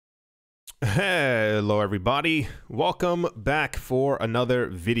Hello everybody, welcome back for another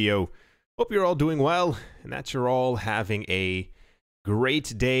video. Hope you're all doing well and that you're all having a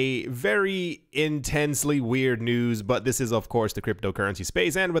great day. Very intensely weird news, but this is of course the cryptocurrency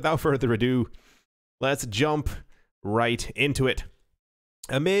space, and without further ado, let's jump right into it.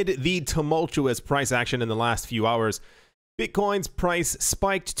 Amid the tumultuous price action in the last few hours, Bitcoin's price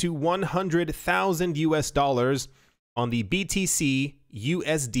spiked to 100,000 US dollars on the BTC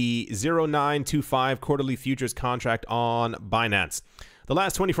USD 0925 quarterly futures contract on Binance. The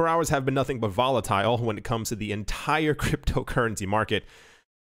last 24 hours have been nothing but volatile when it comes to the entire cryptocurrency market.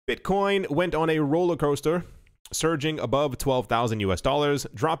 Bitcoin went on a roller coaster, surging above 12,000 US dollars,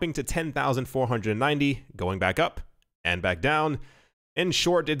 dropping to 10,490, going back up and back down. In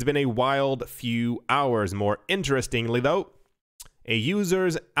short, it's been a wild few hours. More interestingly though, a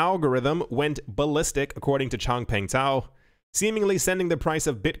user's algorithm went ballistic according to Changpeng Zhao, seemingly sending the price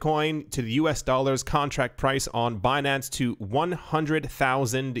of Bitcoin to the US dollars contract price on Binance to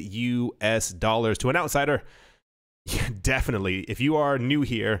 100,000 US dollars. To an outsider, yeah, definitely, if you are new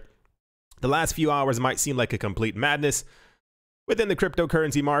here, the last few hours might seem like a complete madness within the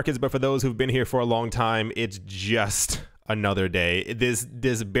cryptocurrency markets, but for those who've been here for a long time, it's just another day. This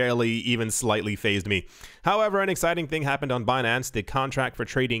barely even slightly fazed me. However, an exciting thing happened on Binance. The contract for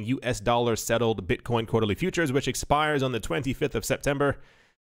trading US dollar settled Bitcoin quarterly futures, which expires on the 25th of September,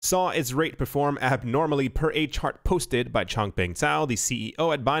 saw its rate perform abnormally per a chart posted by Changpeng Zhao, the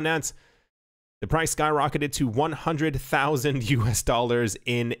CEO at Binance. The price skyrocketed to 100,000 US dollars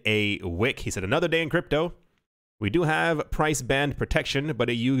in a wick. He said, "Another day in crypto. We do have price band protection, but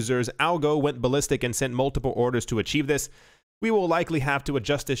a user's algo went ballistic and sent multiple orders to achieve this. We will likely have to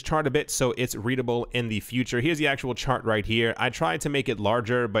adjust this chart a bit so it's readable in the future." Here's the actual chart right here. I tried to make it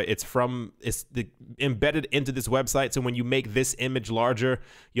larger, but it's embedded into this website. So when you make this image larger,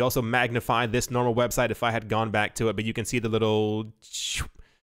 you also magnify this normal website if I had gone back to it. But you can see the little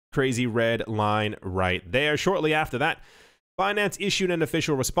crazy red line right there. Shortly after that, Binance issued an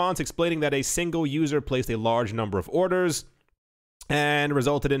official response explaining that a single user placed a large number of orders and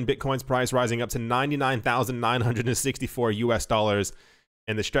resulted in Bitcoin's price rising up to 99,964 US dollars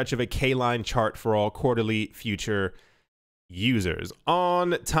in the stretch of a K-line chart for all quarterly future users.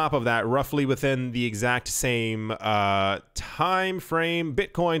 On top of that, roughly within the exact same time frame,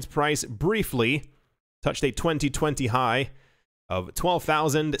 Bitcoin's price briefly touched a 2020 high of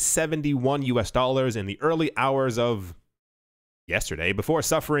 12,071 US dollars in the early hours of yesterday, before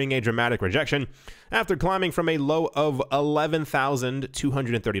suffering a dramatic rejection after climbing from a low of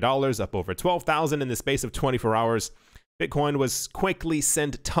 $11,230 up over $12,000 in the space of 24 hours. Bitcoin was quickly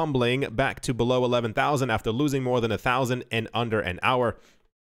sent tumbling back to below 11,000 after losing more than 1,000 in under an hour.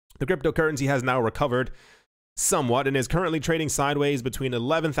 The cryptocurrency has now recovered somewhat and is currently trading sideways between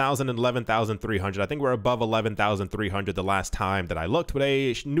 11,000 and 11,300. I think we're above 11,300 the last time that I looked, with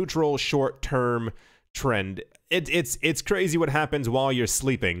a neutral short-term trend. It's crazy what happens while you're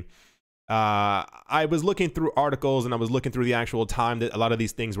sleeping. I was looking through articles and I was looking through the actual time that a lot of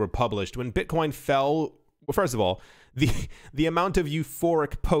these things were published. When Bitcoin fell, well, first of all, the amount of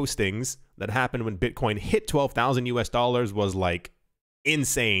euphoric postings that happened when Bitcoin hit 12,000 US dollars was like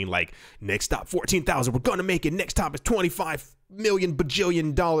insane. Like, next stop 14,000, we're gonna make it. Next stop is 25 million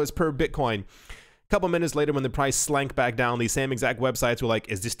bajillion dollars per Bitcoin. Couple minutes later, when the price slank back down, these same exact websites were like,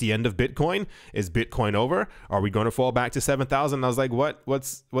 "Is this the end of Bitcoin? Is Bitcoin over? Are we going to fall back to 7,000?" I was like,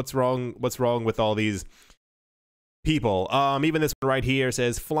 what's wrong? What's wrong with all these people? Even this one right here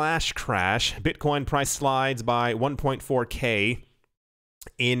says, "Flash crash. Bitcoin price slides by 1.4K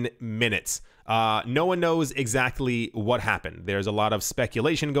in minutes." No one knows exactly what happened. There's a lot of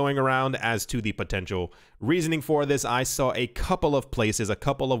speculation going around as to the potential reasoning for this. I saw a couple of places, a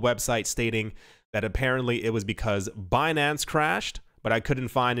couple of websites stating that apparently it was because Binance crashed, but I couldn't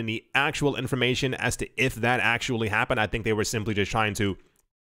find any actual information as to if that actually happened. I think they were simply just trying to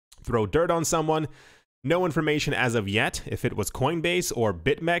throw dirt on someone. No information as of yet. If it was Coinbase or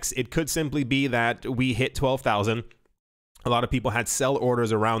BitMEX, it could simply be that we hit 12,000. A lot of people had sell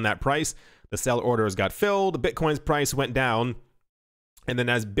orders around that price. The sell orders got filled. Bitcoin's price went down. And then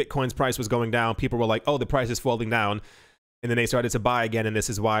as Bitcoin's price was going down, people were like, "Oh, the price is falling down." And then they started to buy again, and this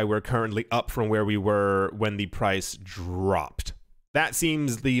is why we're currently up from where we were when the price dropped. That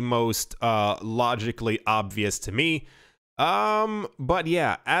seems the most logically obvious to me. But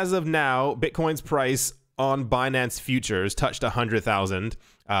yeah, as of now, Bitcoin's price on Binance futures touched 100,000.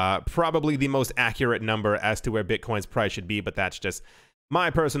 Probably the most accurate number as to where Bitcoin's price should be, but that's just my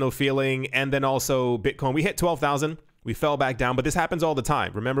personal feeling. And then also Bitcoin, we hit 12,000, we fell back down, but this happens all the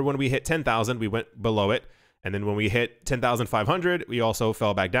time. Remember when we hit 10,000, we went below it. And then when we hit 10,500, we also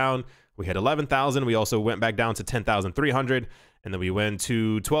fell back down. We hit 11,000. We also went back down to 10,300, and then we went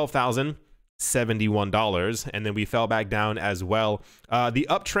to $12,071, and then we fell back down as well. The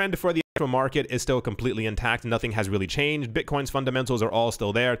uptrend for the actual market is still completely intact. Nothing has really changed. Bitcoin's fundamentals are all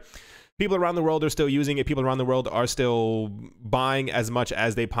still there. People around the world are still using it. People around the world are still buying as much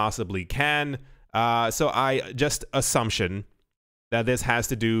as they possibly can. So I just assumption that this has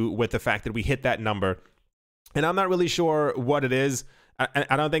to do with the fact that we hit that number. And I'm not really sure what it is.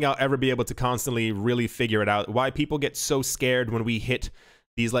 I don't think I'll ever be able to constantly really figure it out. Why people get so scared when we hit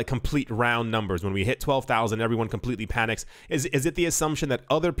these like complete round numbers. When we hit 12,000, everyone completely panics. Is it the assumption that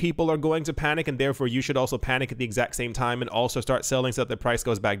other people are going to panic and therefore you should also panic at the exact same time and also start selling so that the price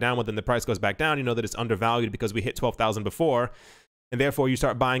goes back down? Well, then the price goes back down, you know that it's undervalued because we hit 12,000 before. And therefore you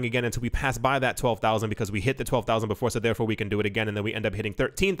start buying again until we pass by that 12,000 because we hit the 12,000 before. So therefore we can do it again. And then we end up hitting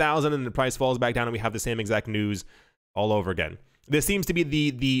 13,000 and the price falls back down and we have the same exact news all over again. This seems to be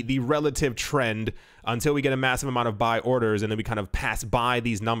the relative trend until we get a massive amount of buy orders, and then we kind of pass by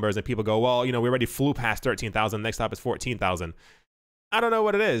these numbers, and people go, well, you know, we already flew past 13,000. Next stop is 14,000. I don't know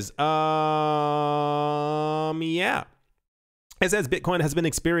what it is. Yeah. It says Bitcoin has been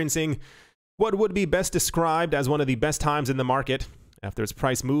experiencing what would be best described as one of the best times in the market after its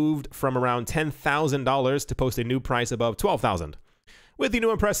price moved from around $10,000 to post a new price above 12,000. With the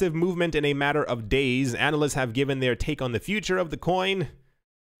new impressive movement in a matter of days, analysts have given their take on the future of the coin.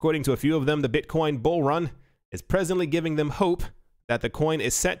 According to a few of them, the Bitcoin bull run is presently giving them hope that the coin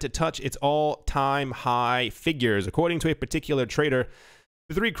is set to touch its all-time high figures. According to a particular trader,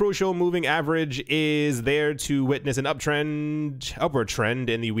 the 3 crucial moving average is there to witness an upward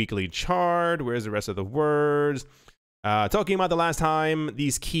trend in the weekly chart. Where's the rest of the words? Talking about the last time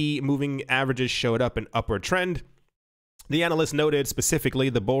these key moving averages showed up an upward trend. The analyst noted specifically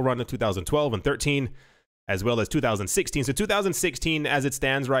the bull run of 2012 and 13, as well as 2016. So 2016, as it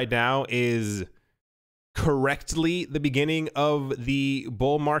stands right now, is correctly the beginning of the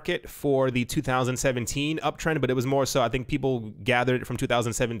bull market for the 2017 uptrend, but it was more so, I think people gathered it from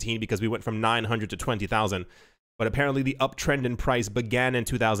 2017 because we went from 900 to 20,000. But apparently the uptrend in price began in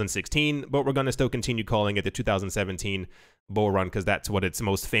 2016, but we're going to still continue calling it the 2017 bull run because that's what it's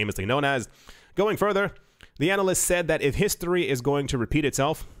most famously known as. Going further, the analyst said that if history is going to repeat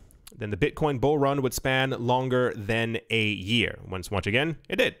itself, then the Bitcoin bull run would span longer than a year. Once again,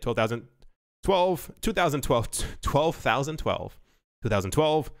 it did. 2012 to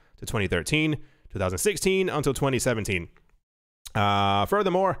 2013, 2016 until 2017.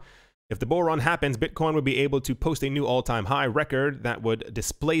 Furthermore, if the bull run happens, Bitcoin would be able to post a new all-time high record that would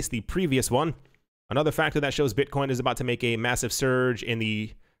displace the previous one. Another factor that shows Bitcoin is about to make a massive surge in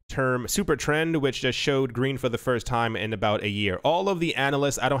the term super trend, which just showed green for the first time in about a year. All of the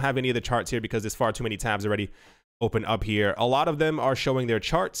analysts, I don't have any of the charts here because there's far too many tabs already open up here. A lot of them are showing their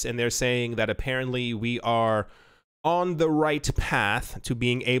charts and they're saying that apparently we are on the right path to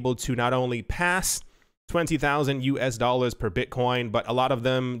being able to not only pass 20,000 US dollars per Bitcoin, but a lot of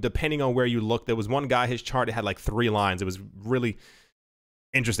them, depending on where you look, there was one guy, his chart, it had like 3 lines. It was really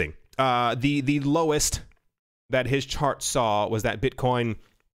interesting. The lowest that his chart saw was that Bitcoin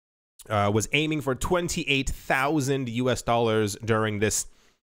was aiming for 28,000 US dollars during this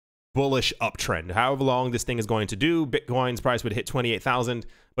bullish uptrend. However long this thing is going to do, Bitcoin's price would hit 28,000.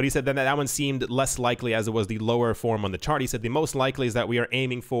 But he said that one seemed less likely as it was the lower form on the chart. He said the most likely is that we are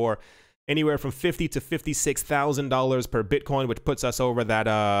aiming for anywhere from $50,000 to $56,000 per Bitcoin, which puts us over that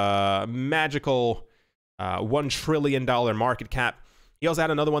magical $1 trillion market cap. He also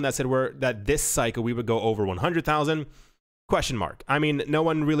had another one that said that this cycle we would go over 100,000. Question mark. I mean, no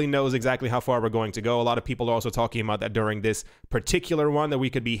one really knows exactly how far we're going to go. A lot of people are also talking about that during this particular one that we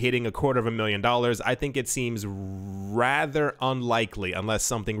could be hitting $250,000. I think it seems rather unlikely unless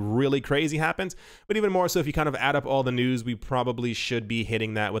something really crazy happens. But even more so, if you kind of add up all the news, we probably should be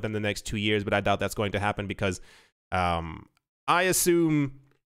hitting that within the next 2 years. But I doubt that's going to happen because I assume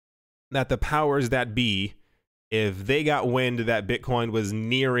that the powers that be, if they got wind that Bitcoin was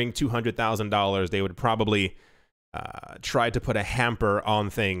nearing $200,000, they would probably tried to put a hamper on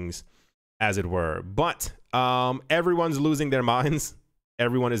things, as it were. But everyone's losing their minds.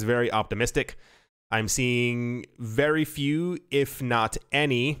 Everyone is very optimistic. I'm seeing very few, if not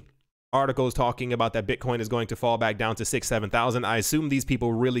any, articles talking about that Bitcoin is going to fall back down to 6,000, 7,000. I assume these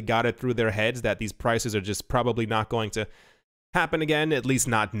people really got it through their heads that these prices are just probably not going to happen again, at least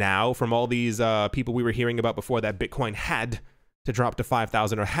not now. From all these people we were hearing about before, that Bitcoin had to drop to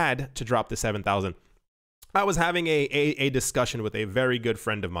 5,000 or had to drop to 7,000. I was having a discussion with a very good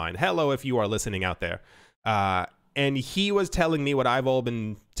friend of mine. Hello, if you are listening out there. And he was telling me what I've all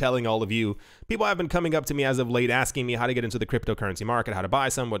been telling all of you. People have been coming up to me as of late asking me how to get into the cryptocurrency market, how to buy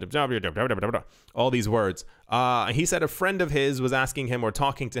some, all these words. He said a friend of his was asking him or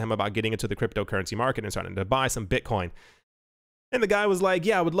talking to him about getting into the cryptocurrency market and starting to buy some Bitcoin. And the guy was like,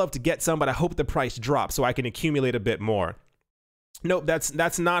 yeah, I would love to get some, but I hope the price drops so I can accumulate a bit more. Nope,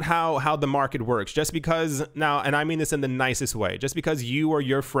 that's not how the market works. Just because now, and I mean this in the nicest way, just because you or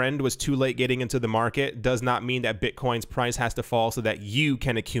your friend was too late getting into the market does not mean that Bitcoin's price has to fall so that you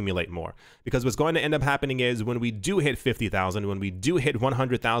can accumulate more. Because what's going to end up happening is when we do hit 50,000, when we do hit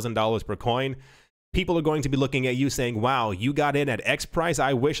 $100,000 per coin, people are going to be looking at you saying, wow, you got in at X price.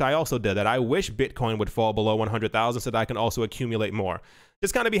 I wish I also did that. I wish Bitcoin would fall below 100,000 so that I can also accumulate more.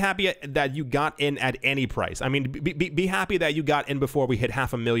 Just kind of be happy that you got in at any price. I mean, be happy that you got in before we hit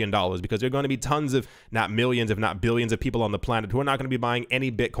 $500,000, because there are going to be tons of, not millions, if not billions of people on the planet who are not going to be buying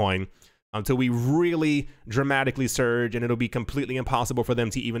any Bitcoin until we really dramatically surge, and it'll be completely impossible for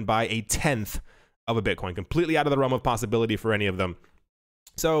them to even buy a tenth of a Bitcoin. Completely out of the realm of possibility for any of them.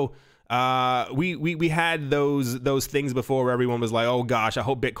 So we had those things before where everyone was like, oh gosh, I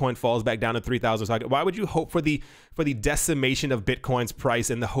hope Bitcoin falls back down to 3,000. So why would you hope for the decimation of Bitcoin's price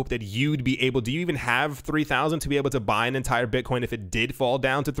in the hope that you'd be able, do you even have 3,000 to be able to buy an entire Bitcoin if it did fall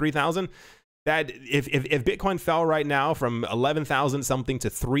down to 3,000? That if Bitcoin fell right now from 11,000 something to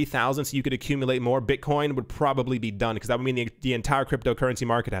 3,000 so you could accumulate more, Bitcoin would probably be done, because that would mean the entire cryptocurrency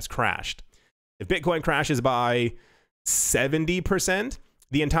market has crashed. If Bitcoin crashes by 70%,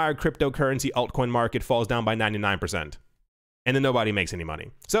 the entire cryptocurrency altcoin market falls down by 99%. And then nobody makes any money.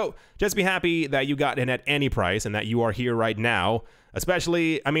 So just be happy that you got in at any price and that you are here right now.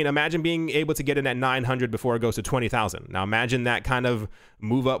 Especially, I mean, imagine being able to get in at 900 before it goes to 20,000. Now imagine that kind of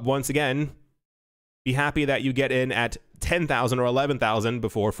move up once again. Be happy that you get in at 10,000 or 11,000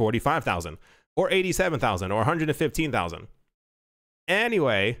 before 45,000 or 87,000 or 115,000.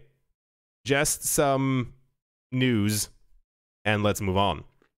 Anyway, just some news. And let's move on.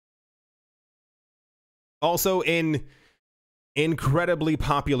 Also, in incredibly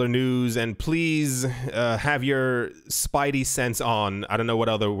popular news, and please have your spidey sense on, I don't know what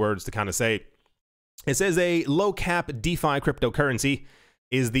other words to kind of say. It says a low-cap DeFi cryptocurrency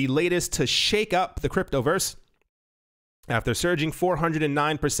is the latest to shake up the cryptoverse after surging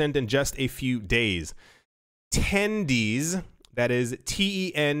 409% in just a few days. Tendies, that is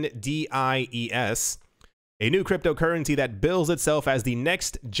Tendies, a new cryptocurrency that bills itself as the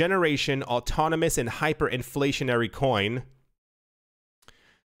next generation autonomous and hyperinflationary coin,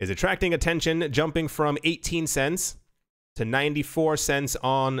 is attracting attention, jumping from 18 cents to 94 cents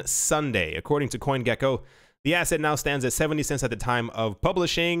on Sunday. According to CoinGecko, the asset now stands at 70 cents at the time of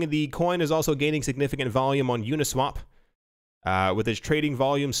publishing. The coin is also gaining significant volume on Uniswap, with its trading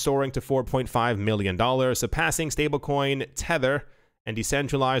volume soaring to $4.5 million, surpassing stablecoin Tether and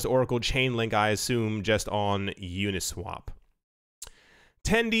decentralized Oracle Chainlink, I assume, just on Uniswap.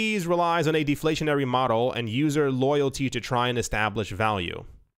 Tendies relies on a deflationary model and user loyalty to try and establish value.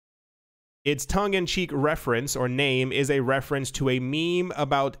 Its tongue-in-cheek reference or name is a reference to a meme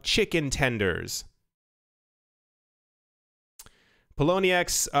about chicken tenders.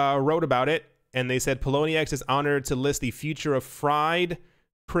 Poloniex wrote about it, and they said Poloniex is honored to list the future of fried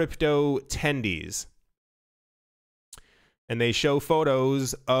crypto tendies. And they show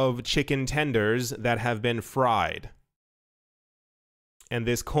photos of chicken tenders that have been fried. And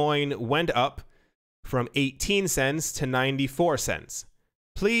this coin went up from 18 cents to 94 cents.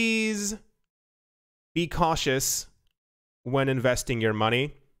 Please be cautious when investing your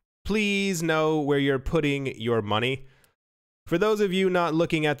money. Please know where you're putting your money. For those of you not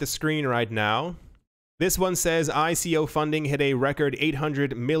looking at the screen right now, this one says ICO funding hit a record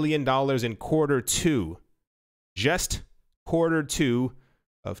 $800 million in Q2. Just Q2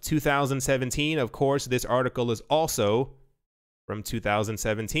 of 2017. Of course, this article is also from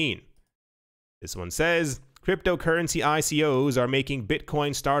 2017. This one says, cryptocurrency ICOs are making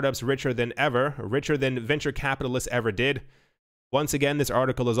Bitcoin startups richer than ever, richer than venture capitalists ever did. Once again, this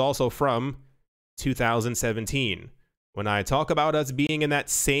article is also from 2017. When I talk about us being in that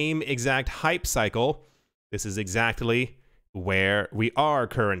same exact hype cycle, this is exactly where we are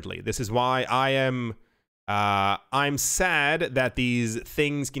currently. This is why I'm sad that these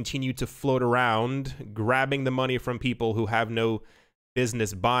things continue to float around, grabbing the money from people who have no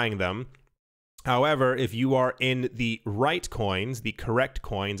business buying them. However, if you are in the right coins, the correct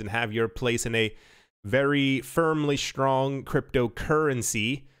coins, and have your place in a very firmly strong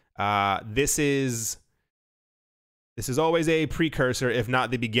cryptocurrency, this is always a precursor, if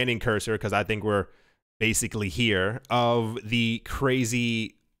not the beginning cursor, because I think we're basically here, of the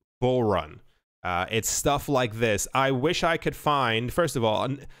crazy bull run. It's stuff like this. I wish I could find, first of all,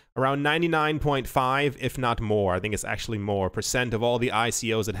 around 99.5, if not more, I think it's actually more, % of all the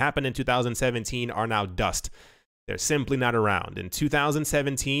ICOs that happened in 2017 are now dust. They're simply not around. In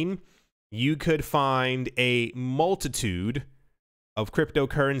 2017, you could find a multitude of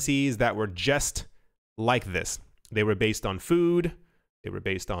cryptocurrencies that were just like this. They were based on food. They were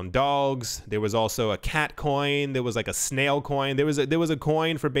based on dogs. There was also a cat coin. There was like a snail coin. There was a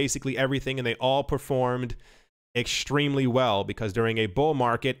coin for basically everything, and they all performed extremely well because during a bull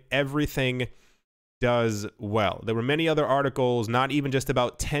market, everything does well. There were many other articles, not even just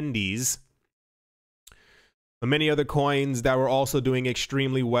about tendies, but many other coins that were also doing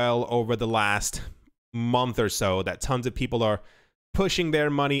extremely well over the last month or so that tons of people are pushing their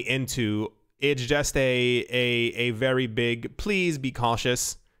money into. It's just a very big, please be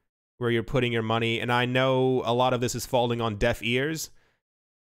cautious where you're putting your money. And I know a lot of this is falling on deaf ears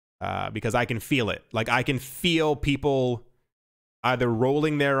because I can feel it. Like, I can feel people either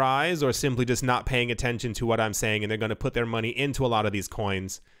rolling their eyes or simply just not paying attention to what I'm saying, and they're going to put their money into a lot of these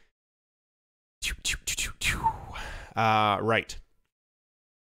coins. Right.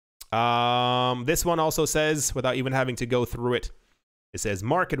 This one also says, without even having to go through it, it says,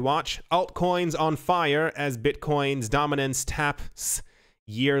 Market Watch, altcoins on fire as Bitcoin's dominance taps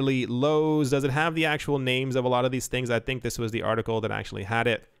yearly lows. Does it have the actual names of a lot of these things? I think this was the article that actually had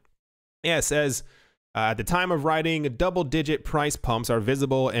it. Yeah, it says, at the time of writing, double-digit price pumps are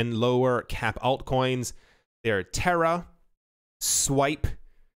visible in lower cap altcoins. They're Terra, Swipe,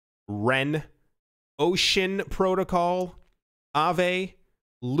 Ren, Ocean Protocol, Aave,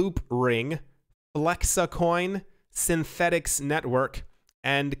 Loop Ring, Flexa Coin, Synthetics Network,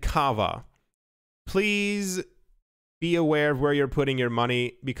 and Kava. Please be aware of where you're putting your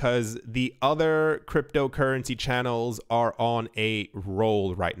money because the other cryptocurrency channels are on a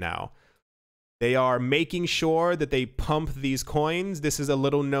roll right now. They are making sure that they pump these coins. This is a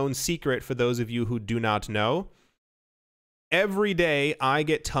little known secret for those of you who do not know. Every day I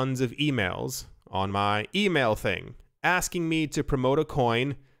get tons of emails on my email thing asking me to promote a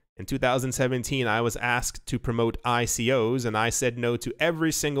coin. In 2017, I was asked to promote ICOs, and I said no to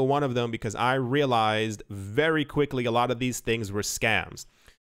every single one of them because I realized very quickly a lot of these things were scams.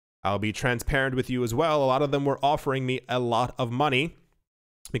 I'll be transparent with you as well. A lot of them were offering me a lot of money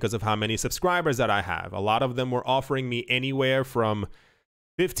because of how many subscribers that I have. A lot of them were offering me anywhere from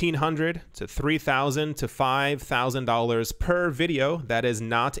 $1,500 to $3,000 to $5,000 per video. That is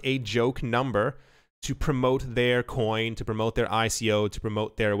not a joke number. To promote their coin, to promote their ICO, to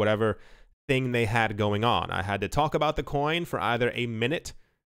promote their whatever thing they had going on. I had to talk about the coin for either a minute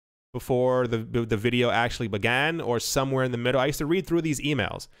before the video actually began or somewhere in the middle. I used to read through these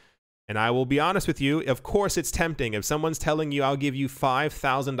emails. And I will be honest with you, of course it's tempting. If someone's telling you I'll give you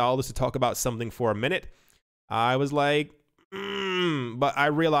 $5,000 to talk about something for a minute, I was like, but I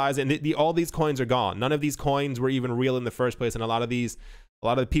realized, and all these coins are gone. None of these coins were even real in the first place, and a lot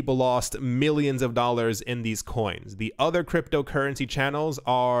of people lost millions of dollars in these coins. The other cryptocurrency channels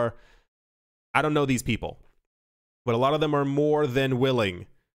are, I don't know these people, but a lot of them are more than willing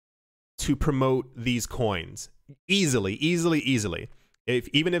to promote these coins easily.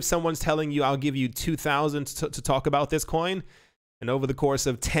 Even if someone's telling you, I'll give you $2,000 to talk about this coin, and over the course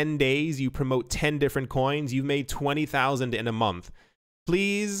of 10 days, you promote 10 different coins, you've made $20,000 in a month.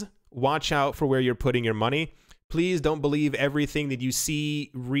 Please watch out for where you're putting your money. Please don't believe everything that you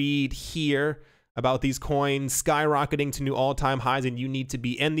see, read, hear about these coins skyrocketing to new all-time highs, and you need to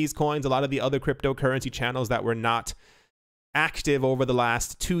be in these coins. A lot of the other cryptocurrency channels that were not active over the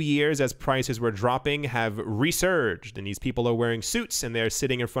last 2 years as prices were dropping have resurged, and these people are wearing suits and they're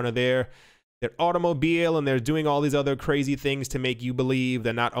sitting in front of their automobile and they're doing all these other crazy things to make you believe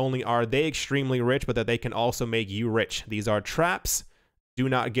that not only are they extremely rich, but that they can also make you rich. These are traps. Do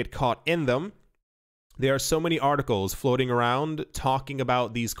not get caught in them. There are so many articles floating around talking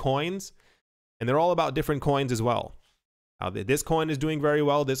about these coins, and they're all about different coins as well. This coin is doing very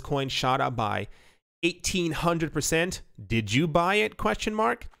well. This coin shot up by 1,800%. Did you buy it? Question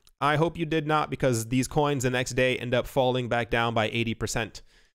mark. I hope you did not, because these coins the next day end up falling back down by 80%.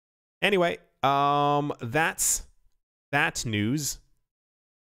 Anyway, that's that news.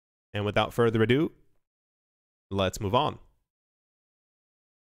 And without further ado, let's move on.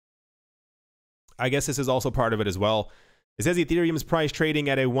 I guess this is also part of it as well. It says Ethereum's price trading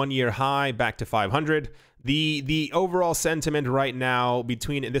at a 1-year high, back to 500. The overall sentiment right now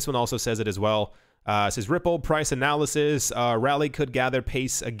between, and this one also says it as well. It says Ripple price analysis, rally could gather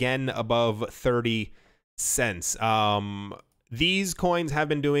pace again above 30 cents. These coins have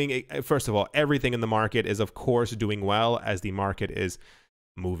been doing, first of all, everything in the market is of course doing well as the market is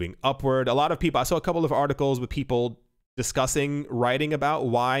moving upward. A lot of people, I saw a couple of articles with people discussing, writing about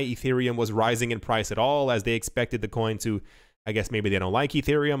why Ethereum was rising in price at all, as they expected the coin to, I guess maybe they don't like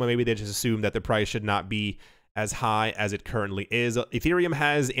Ethereum, or maybe they just assume that the price should not be as high as it currently is. Ethereum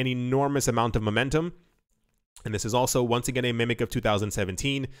has an enormous amount of momentum, and this is also once again a mimic of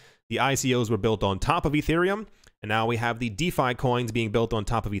 2017. The ICOs were built on top of Ethereum, and now we have the DeFi coins being built on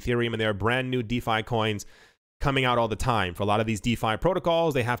top of Ethereum, and there are brand new DeFi coins coming out all the time. For a lot of these DeFi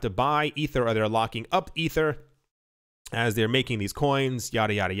protocols, they have to buy Ether, or they're locking up Ether as they're making these coins,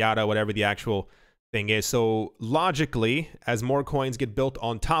 yada, yada, yada, whatever the actual thing is. So logically, as more coins get built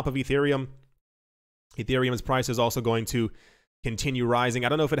on top of Ethereum, Ethereum's price is also going to continue rising. I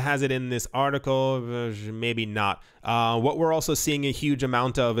don't know if it has it in this article, maybe not. What we're also seeing a huge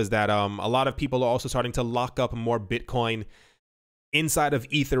amount of is that a lot of people are also starting to lock up more Bitcoin inside of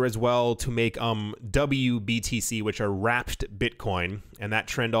Ether as well to make WBTC, which are wrapped Bitcoin, and that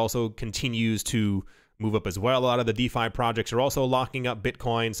trend also continues to move up as well. A lot of the DeFi projects are also locking up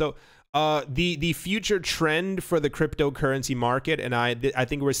Bitcoin. So the future trend for the cryptocurrency market, and I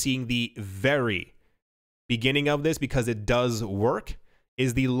think we're seeing the very beginning of this because it does work,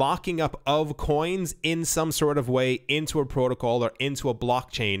 is the locking up of coins in some sort of way into a protocol or into a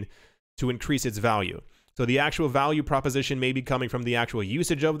blockchain to increase its value. So the actual value proposition may be coming from the actual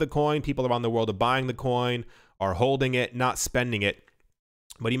usage of the coin. People around the world are buying the coin, are holding it, not spending it.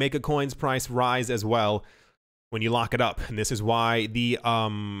 But you make a coin's price rise as well when you lock it up. And this is why the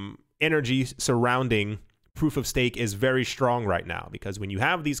energy surrounding proof of stake is very strong right now. Because when you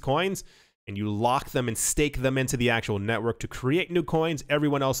have these coins and you lock them and stake them into the actual network to create new coins,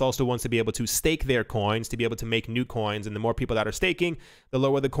 everyone else also wants to be able to stake their coins to be able to make new coins. And the more people that are staking, the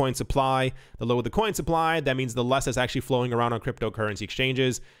lower the coin supply. The lower the coin supply, that means the less is actually flowing around on cryptocurrency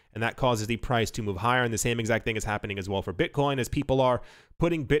exchanges. And that causes the price to move higher. And the same exact thing is happening as well for Bitcoin, as people are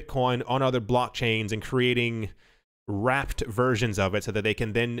putting Bitcoin on other blockchains and creating wrapped versions of it so that they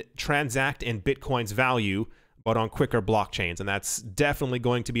can then transact in Bitcoin's value, but on quicker blockchains. And that's definitely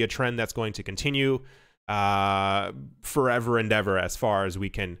going to be a trend that's going to continue forever and ever, as far as we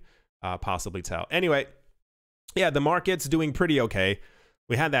can possibly tell. Anyway, yeah, the market's doing pretty okay.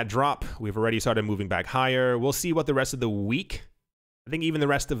 We had that drop. We've already started moving back higher. We'll see what the rest of the week, I think even the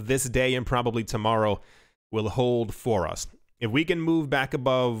rest of this day and probably tomorrow, will hold for us. If we can move back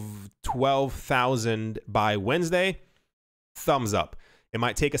above 12,000 by Wednesday, thumbs up. It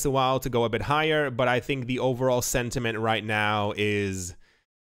might take us a while to go a bit higher, but I think the overall sentiment right now is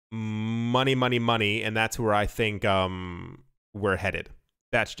money, money, money, and that's where I think we're headed.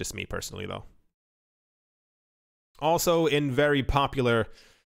 That's just me personally, though. Also, in very popular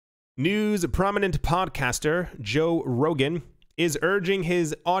news, prominent podcaster Joe Rogan is urging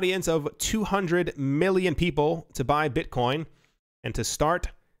his audience of 200 million people to buy Bitcoin and to start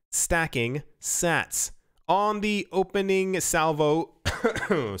stacking sats. On the opening salvo,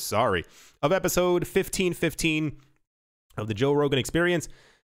 of episode 1515 of the Joe Rogan Experience,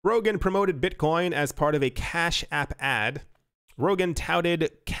 Rogan promoted Bitcoin as part of a Cash App ad. Rogan touted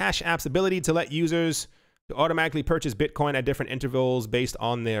Cash App's ability to let users to automatically purchase Bitcoin at different intervals based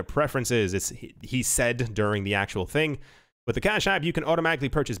on their preferences. He said during the actual thing, with the Cash App, you can automatically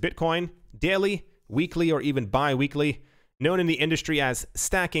purchase Bitcoin daily, weekly, or even bi-weekly. Known in the industry as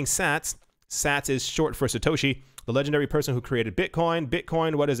stacking sats, sats is short for Satoshi, the legendary person who created Bitcoin.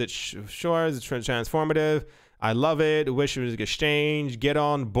 Bitcoin, what is it? Sure, it's transformative. I love it. Wish it was exchange. Get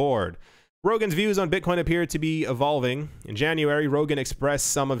on board. Rogan's views on Bitcoin appear to be evolving. In January, Rogan expressed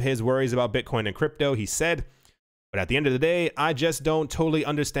some of his worries about Bitcoin and crypto. He said, but at the end of the day, I just don't totally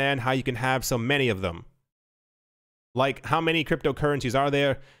understand how you can have so many of them. Like, how many cryptocurrencies are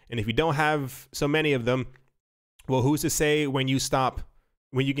there? And if you don't have so many of them, well, who's to say when you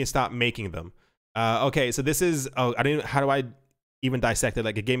can stop making them? Okay, so this is, how do I even dissect it?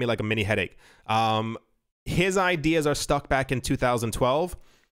 Like, it gave me like a mini headache. His ideas are stuck back in 2012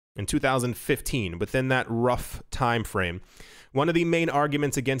 and 2015, within that rough time frame. One of the main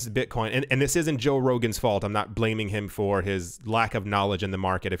arguments against Bitcoin, and this isn't Joe Rogan's fault. I'm not blaming him for his lack of knowledge in the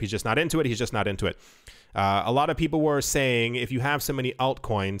market. If he's just not into it, he's just not into it. A lot of people were saying if you have so many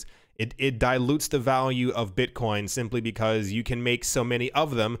altcoins, it dilutes the value of Bitcoin simply because you can make so many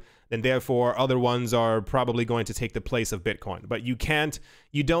of them, and therefore other ones are probably going to take the place of Bitcoin. But you don't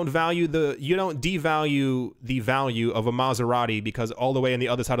devalue the value of a Maserati because all the way on the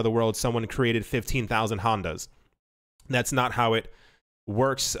other side of the world, someone created 15,000 Hondas. That's not how it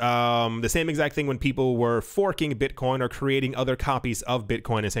works. The same exact thing when people were forking Bitcoin or creating other copies of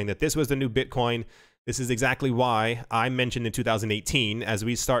Bitcoin and saying that this was the new Bitcoin. This is exactly why I mentioned in 2018, as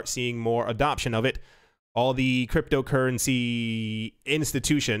we start seeing more adoption of it, all the cryptocurrency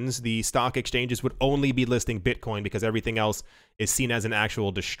institutions, the stock exchanges, would only be listing Bitcoin because everything else is seen as an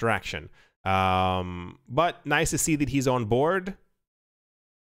actual distraction. But nice to see that he's on board.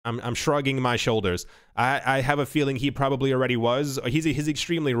 I'm shrugging my shoulders. I have a feeling he probably already was. He's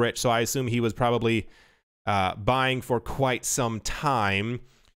extremely rich, so I assume he was probably buying for quite some time.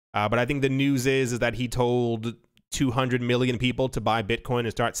 But I think the news is that he told 200 million people to buy Bitcoin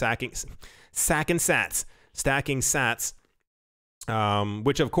and start stacking sats,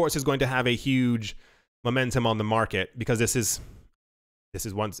 which of course is going to have a huge momentum on the market, because this is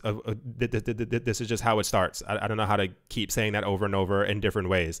just how it starts. I don't know how to keep saying that over and over in different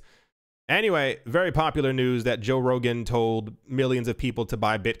ways. Anyway, very popular news that Joe Rogan told millions of people to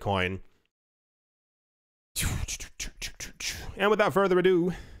buy Bitcoin. And without further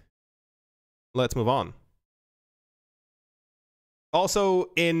ado, let's move on. Also,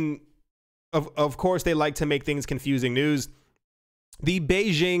 of course, they like to make things confusing news. The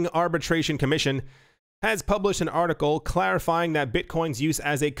Beijing Arbitration Commission has published an article clarifying that Bitcoin's use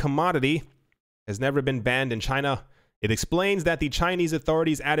as a commodity has never been banned in China. It explains that the Chinese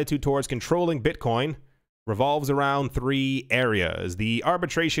authorities' attitude towards controlling Bitcoin revolves around 3 areas. The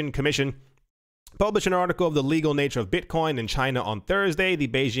Arbitration Commission published an article of the legal nature of Bitcoin in China on Thursday. The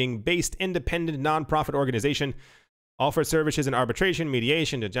Beijing-based independent nonprofit organization offers services in arbitration,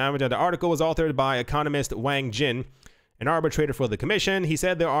 mediation. The article was authored by economist Wang Jin, an arbitrator for the commission. He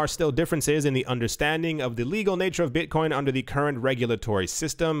said there are still differences in the understanding of the legal nature of Bitcoin under the current regulatory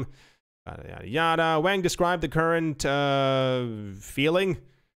system. Yada, yada. Wang described the current feeling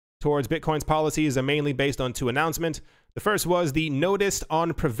towards Bitcoin's policies are mainly based on 2 announcements. The first was the Notice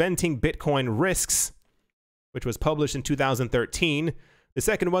on Preventing Bitcoin Risks, which was published in 2013. The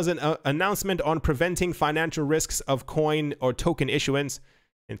second was an announcement on preventing financial risks of coin or token issuance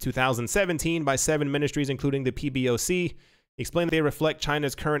in 2017 by 7 ministries, including the PBOC. He explained that they reflect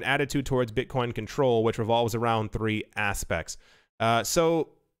China's current attitude towards Bitcoin control, which revolves around 3 aspects. So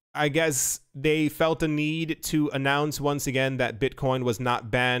I guess they felt a need to announce once again that Bitcoin was not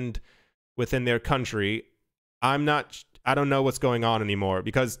banned within their country. I don't know what's going on anymore,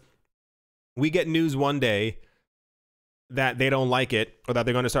 because we get news one day that they don't like it, or that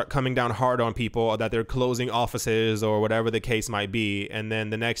they're going to start coming down hard on people, or that they're closing offices, or whatever the case might be. And then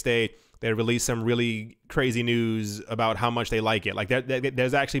the next day they release some really crazy news about how much they like it. Like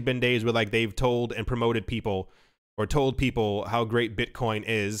there's actually been days where like they've told and promoted people, or told people how great Bitcoin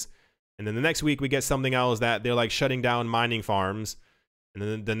is. And then the next week we get something else that they're like shutting down mining farms. And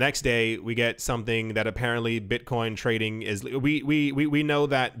then the next day we get something that apparently Bitcoin trading is, we know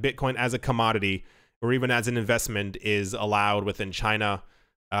that Bitcoin as a commodity or even as an investment is allowed within China.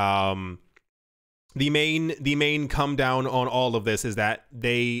 The main come down on all of this is that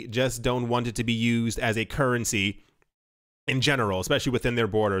they just don't want it to be used as a currency in general, especially within their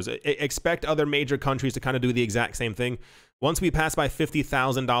borders. Expect other major countries to kind of do the exact same thing. Once we pass by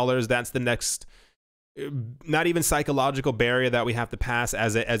 $50,000, that's the next, not even psychological barrier that we have to pass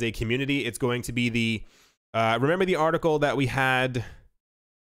as a community. It's going to be the, remember the article that we had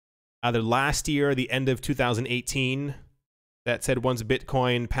either last year or the end of 2018 that said once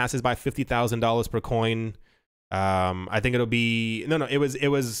Bitcoin passes by $50,000 per coin, I think it'll be, it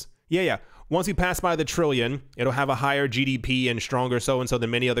was, yeah. Once we pass by the trillion, it'll have a higher GDP and stronger so-and-so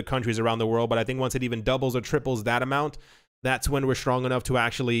than many other countries around the world. But I think once it even doubles or triples that amount, that's when we're strong enough to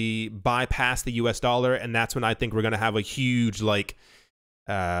actually bypass the US dollar. And that's when I think we're going to have a huge, like,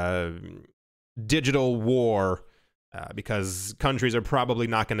 digital war, because countries are probably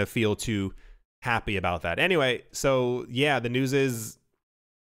not going to feel too happy about that. Anyway, so yeah, the news is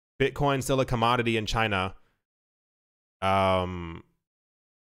Bitcoin's still a commodity in China.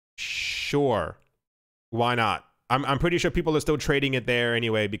 Sure, why not? I'm pretty sure people are still trading it there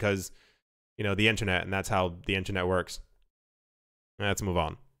anyway, because, you know, the internet, and that's how the internet works. Let's move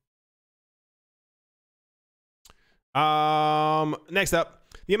on. Next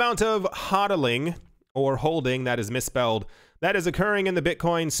up, the amount of hodling or holding, that is misspelled, that is occurring in the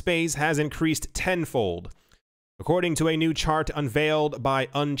Bitcoin space has increased tenfold, according to a new chart unveiled by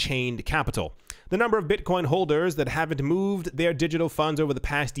Unchained Capital. The number of Bitcoin holders that haven't moved their digital funds over the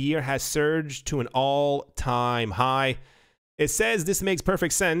past year has surged to an all-time high. It says this makes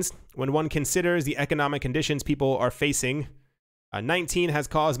perfect sense when one considers the economic conditions people are facing. 19 has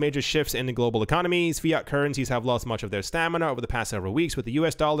caused major shifts in the global economies. Fiat currencies have lost much of their stamina over the past several weeks, with the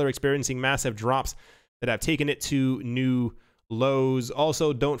US dollar experiencing massive drops that have taken it to new lows.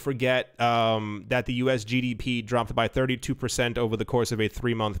 Also, don't forget that the US GDP dropped by 32% over the course of a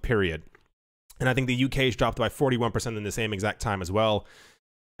 3-month period. And I think the UK's dropped by 41% in the same exact time as well.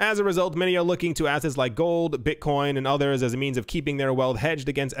 As a result, many are looking to assets like gold, Bitcoin, and others as a means of keeping their wealth hedged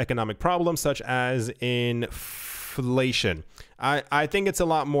against economic problems such as inflation. I think it's a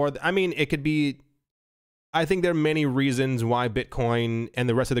lot more. I mean, it could be. I think there are many reasons why Bitcoin and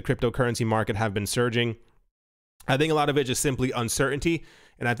the rest of the cryptocurrency market have been surging. I think a lot of it is just simply uncertainty.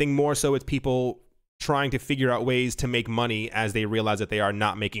 And I think more so it's people trying to figure out ways to make money as they realize that they are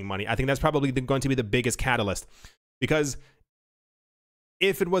not making money. I think that's probably going to be the biggest catalyst. Because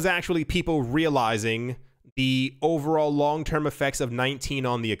if it was actually people realizing the overall long-term effects of 19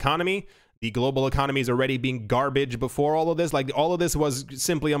 on the economy, the global economy is already being garbage before all of this. Like, all of this was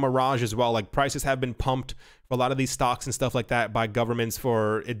simply a mirage as well. Like, prices have been pumped for a lot of these stocks and stuff like that by governments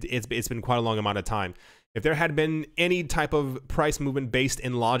for, it's been quite a long amount of time. If there had been any type of price movement based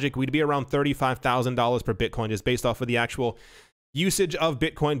in logic, we'd be around $35,000 per Bitcoin, just based off of the actual usage of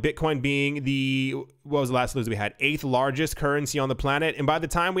Bitcoin. Bitcoin being the, what was the last news we had? 8th largest currency on the planet. And by the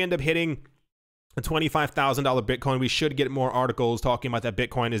time we end up hitting a $25,000 Bitcoin, we should get more articles talking about that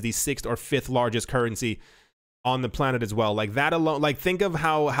Bitcoin is the 6th or 5th largest currency on the planet as well. Like, that alone, like, think of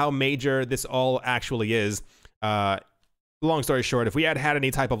how major this all actually is. Long story short, if we had any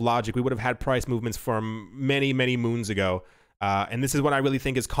type of logic, we would have had price movements from many, many moons ago. And this is what I really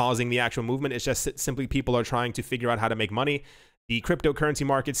think is causing the actual movement. It's just simply people are trying to figure out how to make money. The cryptocurrency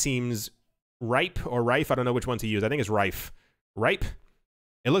market seems ripe or rife. I don't know which one to use. I think it's rife. Ripe?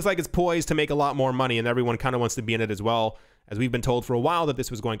 It looks like it's poised to make a lot more money, and everyone kind of wants to be in it as well, as we've been told for a while that this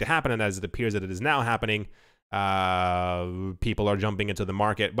was going to happen, and as it appears that it is now happening, people are jumping into the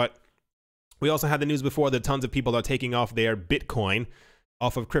market. But we also had the news before that tons of people are taking off their Bitcoin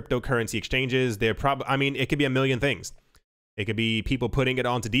off of cryptocurrency exchanges. They're I mean, it could be a million things. It could be people putting it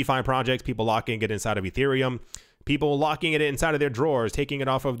onto DeFi projects, people locking it inside of Ethereum, people locking it inside of their drawers, taking it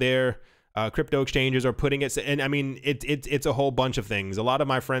off of their crypto exchanges, or putting it. And I mean, it's a whole bunch of things. A lot of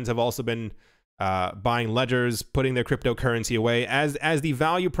my friends have also been buying ledgers, putting their cryptocurrency away. As the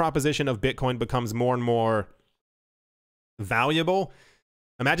value proposition of Bitcoin becomes more and more valuable.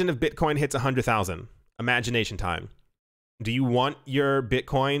 Imagine if Bitcoin hits 100,000. Imagination time. Do you want your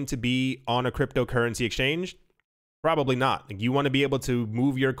Bitcoin to be on a cryptocurrency exchange? Probably not. Like, you want to be able to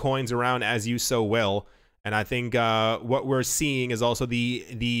move your coins around as you so will. And I think what we're seeing is also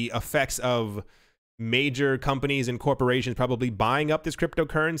the effects of major companies and corporations probably buying up these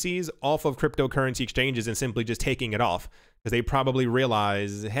cryptocurrencies off of cryptocurrency exchanges and simply just taking it off, because they probably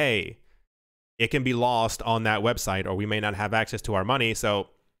realize, hey, it can be lost on that website, or we may not have access to our money. So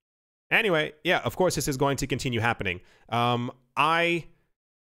anyway, yeah, of course, this is going to continue happening. I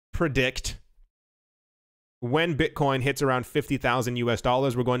predict when Bitcoin hits around 50,000 US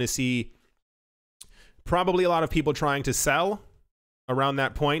dollars, we're going to see probably a lot of people trying to sell around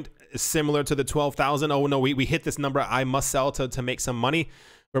that point, similar to the 12,000. Oh no, we hit this number, I must sell to make some money.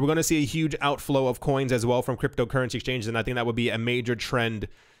 But we're going to see a huge outflow of coins as well from cryptocurrency exchanges, and I think that would be a major trend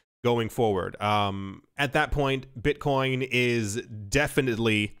going forward. At that point, Bitcoin is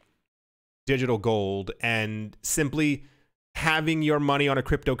definitely digital gold, and simply having your money on a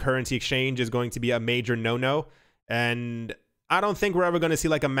cryptocurrency exchange is going to be a major no-no. And I don't think we're ever going to see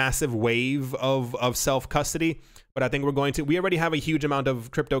like a massive wave of self-custody, but I think we already have a huge amount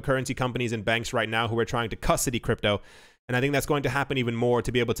of cryptocurrency companies and banks right now who are trying to custody crypto. And I think that's going to happen even more,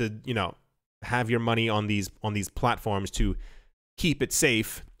 to be able to, you know, have your money on these platforms to keep it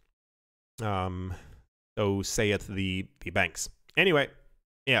safe. So saith the banks. Anyway,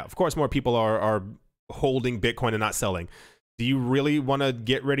 yeah, of course, more people are holding Bitcoin and not selling. Do you really want to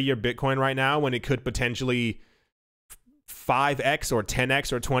get rid of your Bitcoin right now when it could potentially 5x or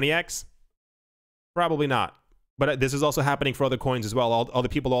 10x or 20x? Probably not. But this is also happening for other coins as well. Other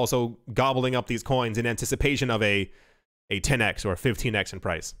people are also gobbling up these coins in anticipation of a 10x or 15x in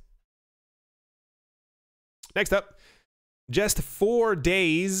price. Next up, just 4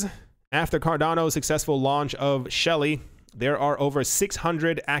 days after Cardano's successful launch of Shelly, there are over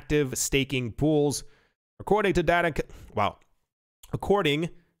 600 active staking pools. According to data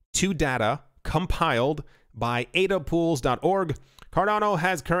compiled by adapools.org, Cardano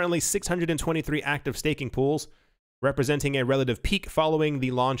has currently 623 active staking pools, representing a relative peak following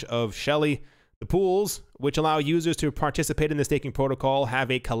the launch of Shelly. The pools, which allow users to participate in the staking protocol, have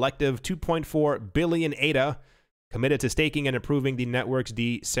a collective 2.4 billion ADA committed to staking and improving the network's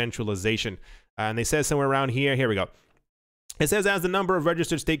decentralization. And they say somewhere around here we go. It says, as the number of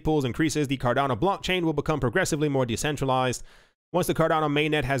registered stake pools increases, the Cardano blockchain will become progressively more decentralized. Once the Cardano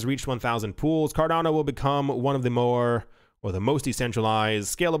mainnet has reached 1,000 pools, Cardano will become one of the most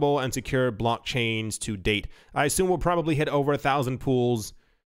decentralized, scalable, and secure blockchains to date. I assume we'll probably hit over 1,000 pools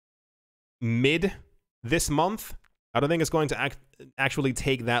mid this month. I don't think it's going to actually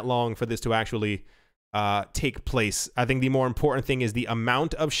take that long for this to actually take place. I think the more important thing is the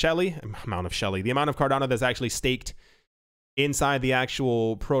amount of the amount of Cardano that's actually staked inside the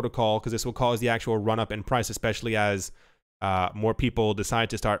actual protocol, because this will cause the actual run-up in price, especially as more people decide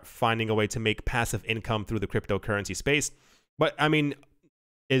to start finding a way to make passive income through the cryptocurrency space. But, I mean,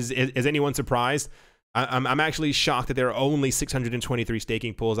 is anyone surprised? I'm actually shocked that there are only 623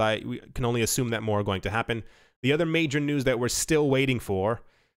 staking pools. We can only assume that more are going to happen. The other major news that we're still waiting for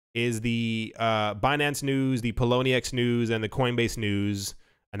is the Binance news, the Poloniex news, and the Coinbase news.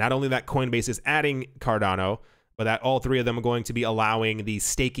 And not only that Coinbase is adding Cardano, but that all three of them are going to be allowing the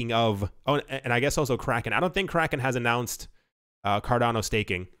staking of... Oh, and I guess also Kraken. I don't think Kraken has announced Cardano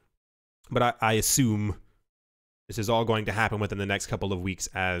staking, but I assume this is all going to happen within the next couple of weeks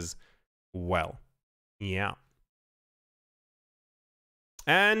as well. Yeah.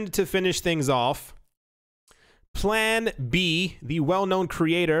 And to finish things off, Plan B, the well-known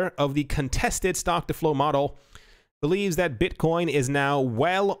creator of the contested stock-to-flow model, believes that Bitcoin is now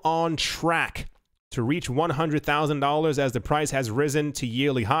well on track to reach $100,000 as the price has risen to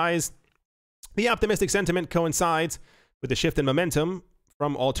yearly highs. The optimistic sentiment coincides with the shift in momentum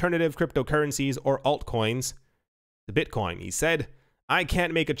from alternative cryptocurrencies or altcoins to Bitcoin. He said, "I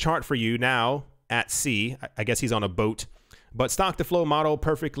can't make a chart for you now at sea." I guess he's on a boat. But stock-to-flow model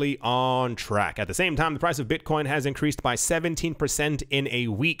perfectly on track. At the same time, the price of Bitcoin has increased by 17% in a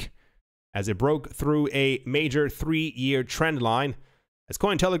week as it broke through a major 3-year trend line. As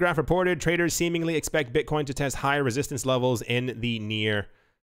Cointelegraph reported, traders seemingly expect Bitcoin to test higher resistance levels in the near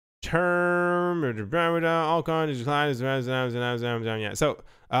term. All kinds of declines. Yeah. So,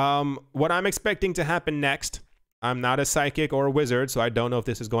 what I'm expecting to happen next, I'm not a psychic or a wizard, so I don't know if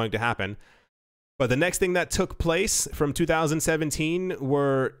this is going to happen. But the next thing that took place from 2017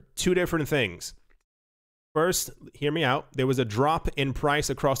 were two different things. First, hear me out. There was a drop in price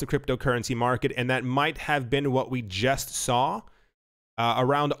across the cryptocurrency market, and that might have been what we just saw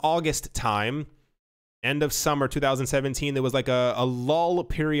around August time, end of summer 2017. There was like a lull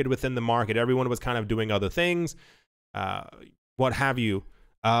period within the market. Everyone was kind of doing other things, what have you.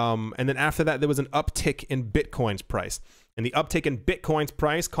 And then after that, there was an uptick in Bitcoin's price. And the uptick in Bitcoin's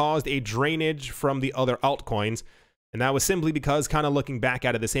price caused a drainage from the other altcoins. And that was simply because, kind of looking back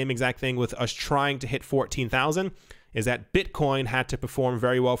at it, the same exact thing with us trying to hit 14,000 is that Bitcoin had to perform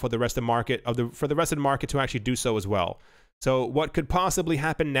very well for the rest of the market, for the rest of the market to actually do so as well. So what could possibly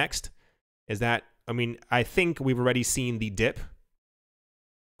happen next is that, I mean, I think we've already seen the dip.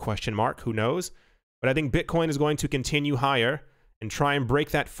 Question mark, who knows? But I think Bitcoin is going to continue higher and try and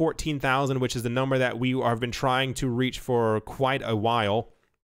break that 14,000, which is the number that we have been trying to reach for quite a while.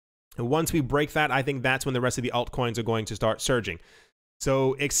 And once we break that, I think that's when the rest of the altcoins are going to start surging.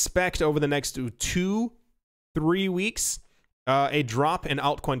 So expect over the next 2-3 weeks a drop in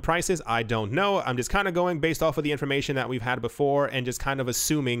altcoin prices. I don't know. I'm just kind of going based off of the information that we've had before and just kind of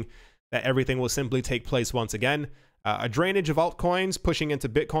assuming that everything will simply take place once again. A drainage of altcoins pushing into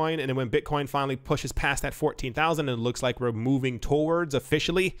Bitcoin, and then when Bitcoin finally pushes past that 14,000 and it looks like we're moving towards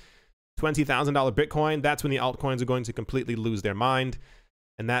officially $20,000 Bitcoin, that's when the altcoins are going to completely lose their mind.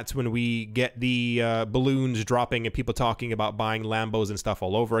 And that's when we get the balloons dropping and people talking about buying Lambos and stuff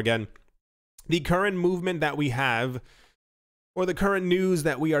all over again. The current movement that we have, or the current news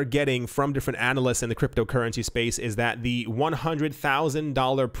that we are getting from different analysts in the cryptocurrency space, is that the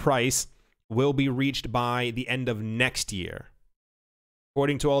 $100,000 price will be reached by the end of next year.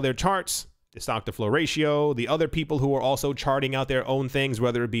 According to all their charts, the stock-to-flow ratio, the other people who are also charting out their own things,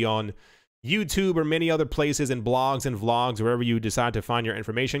 whether it be on YouTube or many other places and blogs and vlogs, wherever you decide to find your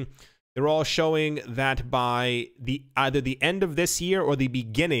information, they're all showing that by either the end of this year or the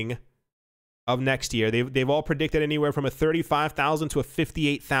beginning of next year, they've all predicted anywhere from a $35,000 to a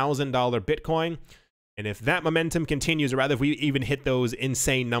 $58,000 Bitcoin. And if that momentum continues, or rather if we even hit those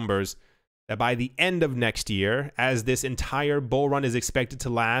insane numbers, that by the end of next year, as this entire bull run is expected to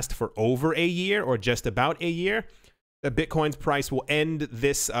last for over a year or just about a year, that Bitcoin's price will end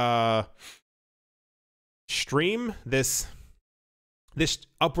this stream, this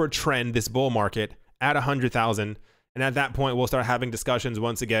upward trend, this bull market at 100,000. And at that point, we'll start having discussions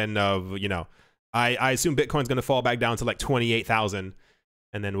once again of, you know, I assume Bitcoin's going to fall back down to like 28,000.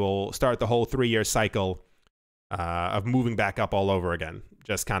 And then we'll start the whole 3-year cycle of moving back up all over again.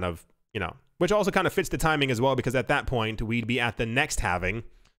 Just kind of, you know, which also kind of fits the timing as well, because at that point, we'd be at the next halving.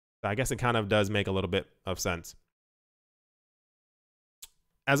 So I guess it kind of does make a little bit of sense.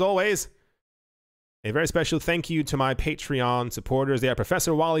 As always, a very special thank you to my Patreon supporters. They are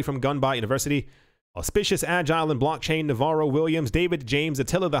Professor Wally from Gunbot University, Auspicious, Agile, and Blockchain, Navarro Williams, David James,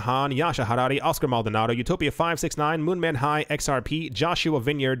 Attila the Han, Yasha Harari, Oscar Maldonado, Utopia 569, Moonman High, XRP, Joshua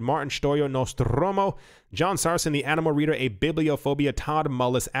Vineyard, Martin Stoyo, Nostromo, John Sarson, The Animal Reader, A Bibliophobia, Todd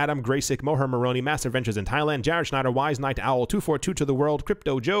Mullis, Adam Graysick, Moher Maroney, Master Ventures in Thailand, Jared Schneider, Wise Night Owl, 242 to the World,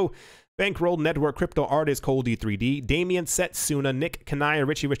 Crypto Joe, Bankroll Network, Crypto Artist, Cold D3D, Damien Setsuna, Nick Kanaya,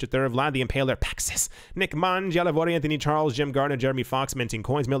 Richie Rich III, Vlad the Impaler, Paxis, Nick Mann, Jalavori, Anthony Charles, Jim Gardner, Jeremy Fox, Minting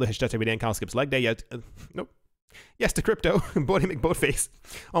Coins, Miller, Hishtet every day, and Cal Skips Leg Day. Yet, nope. Yes to crypto, Bodie McBoatface.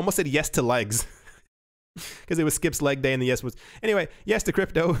 Almost said yes to legs. Because it was Skip's Leg Day and the yes was. Anyway, yes to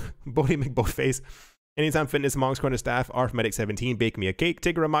crypto, Bodie McBoatface. Anytime Fitness, Monk's Corner Staff, Arfmedic17, Bake Me a Cake,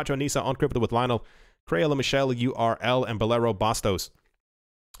 Tigger Macho, Nisa, On Crypto with Lionel, Crayola Michelle, URL, and Bolero Bastos.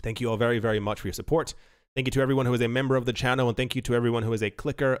 Thank you all very, very much for your support. Thank you to everyone who is a member of the channel, and thank you to everyone who is a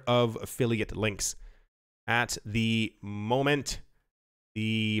clicker of affiliate links. At the moment,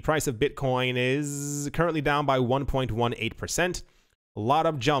 the price of Bitcoin is currently down by 1.18%. A lot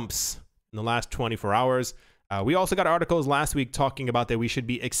of jumps in the last 24 hours. We also got articles last week talking about that we should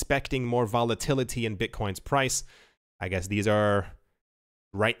be expecting more volatility in Bitcoin's price. I guess these are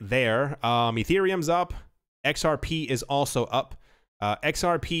right there. Ethereum's up. XRP is also up.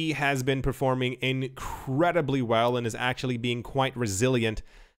 XRP has been performing incredibly well and is actually being quite resilient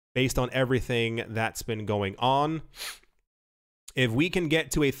based on everything that's been going on. If we can get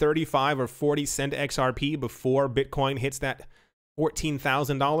to a 35 or 40 cent XRP before Bitcoin hits that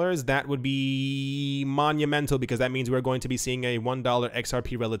 $14,000, that would be monumental, because that means we're going to be seeing a $1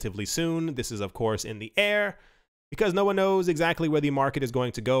 XRP relatively soon. This is, of course, in the air because no one knows exactly where the market is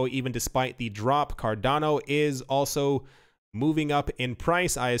going to go, even despite the drop. Cardano is also moving up in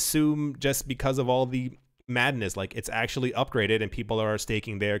price, I assume just because of all the madness. Like, it's actually upgraded and people are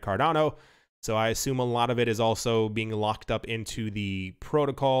staking their Cardano. So I assume a lot of it is also being locked up into the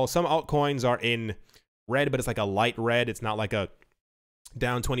protocol. Some altcoins are in red, but it's like a light red. It's not like a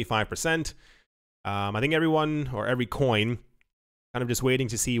down 25%. I think everyone, or every coin, kind of just waiting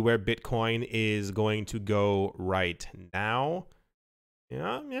to see where Bitcoin is going to go right now.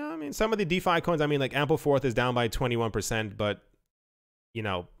 Yeah, I mean, some of the DeFi coins, I mean, like Ampleforth is down by 21%, but, you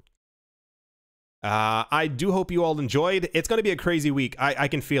know, I do hope you all enjoyed. It's going to be a crazy week. I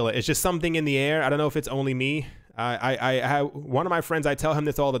can feel it. It's just something in the air. I don't know if it's only me. I have one of my friends, I tell him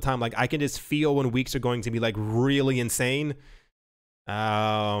this all the time. Like, I can just feel when weeks are going to be like really insane.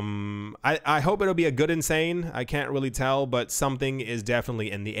 I hope it'll be a good insane. I can't really tell, but something is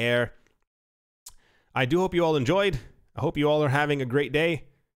definitely in the air. I do hope you all enjoyed. I hope you all are having a great day,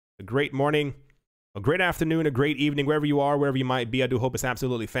 a great morning, a great afternoon, a great evening, wherever you are, wherever you might be. I do hope it's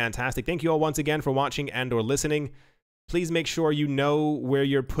absolutely fantastic. Thank you all once again for watching and or listening. Please make sure you know where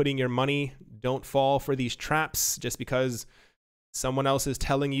you're putting your money. Don't fall for these traps just because someone else is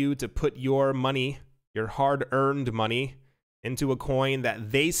telling you to put your money, your hard-earned money, into a coin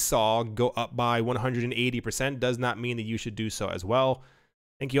that they saw go up by 180% does not mean that you should do so as well.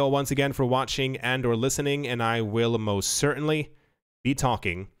 Thank you all once again for watching and or listening, and I will most certainly be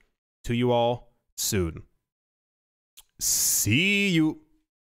talking to you all soon. See you.